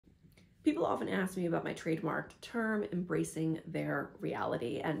People often ask me about my trademarked term, embracing their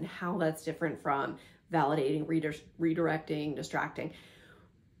reality, and how that's different from validating, redirecting, distracting.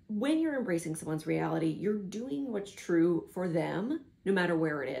 When you're embracing someone's reality, you're doing what's true for them, no matter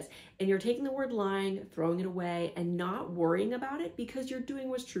where it is. And you're taking the word lying, throwing it away, and not worrying about it because you're doing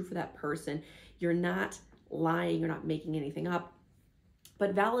what's true for that person. You're not lying, you're not making anything up.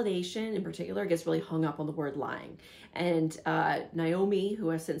 But validation in particular gets really hung up on the word lying. And Naomi, who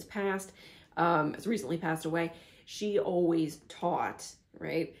has since passed, has recently passed away, she always taught,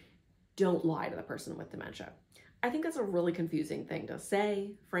 right? Don't lie to the person with dementia. I think that's a really confusing thing to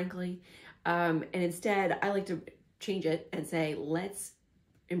say, frankly. And instead, I like to change it and say, let's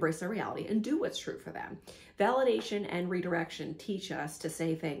embrace their reality and do what's true for them. Validation and redirection teach us to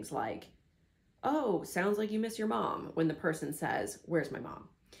say things like, oh, sounds like you miss your mom, when the person says, where's my mom?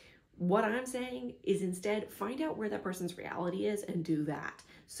 What I'm saying is instead find out where that person's reality is and do that.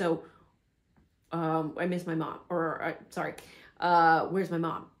 So, I miss my mom, or where's my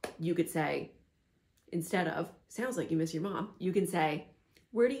mom? You could say, instead of, sounds like you miss your mom, you can say,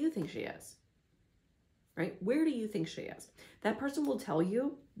 where do you think she is? Right? Where do you think she is? That person will tell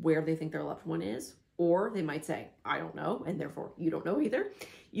you where they think their loved one is, or they might say, I don't know, and therefore you don't know either.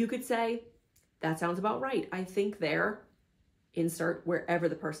 You could say, that sounds about right. I think they're, insert wherever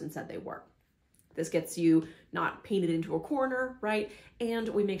the person said they were. This gets you not painted into a corner, right? And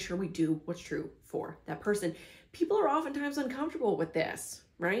we make sure we do what's true for that person. People are oftentimes uncomfortable with this,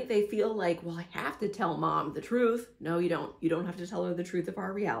 right? They feel like, well, I have to tell mom the truth. No, you don't. You don't have to tell her the truth of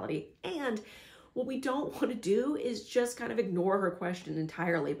our reality. And what we don't want to do is just kind of ignore her question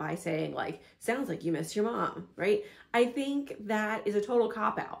entirely by saying like, sounds like you miss your mom, right? I think that is a total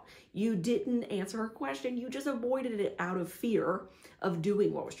cop-out. You didn't answer her question. You just avoided it out of fear of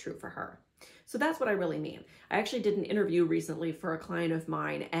doing what was true for her. So that's what I really mean. I actually did an interview recently for a client of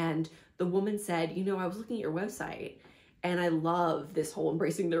mine, and the woman said, you know, I was looking at your website and I love this whole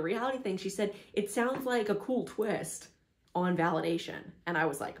embracing the reality thing. She said, it sounds like a cool twist on validation. And I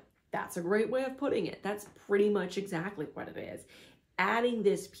was like, that's a great way of putting it. That's pretty much exactly what it is. Adding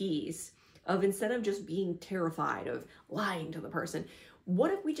this piece of, instead of just being terrified of lying to the person,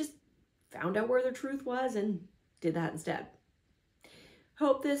 what if we just found out where the truth was and did that instead?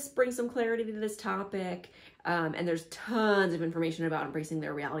 Hope this brings some clarity to this topic. And there's tons of information about embracing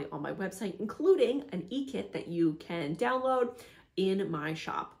their reality on my website, including an e-kit that you can download in my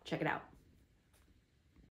shop. Check it out.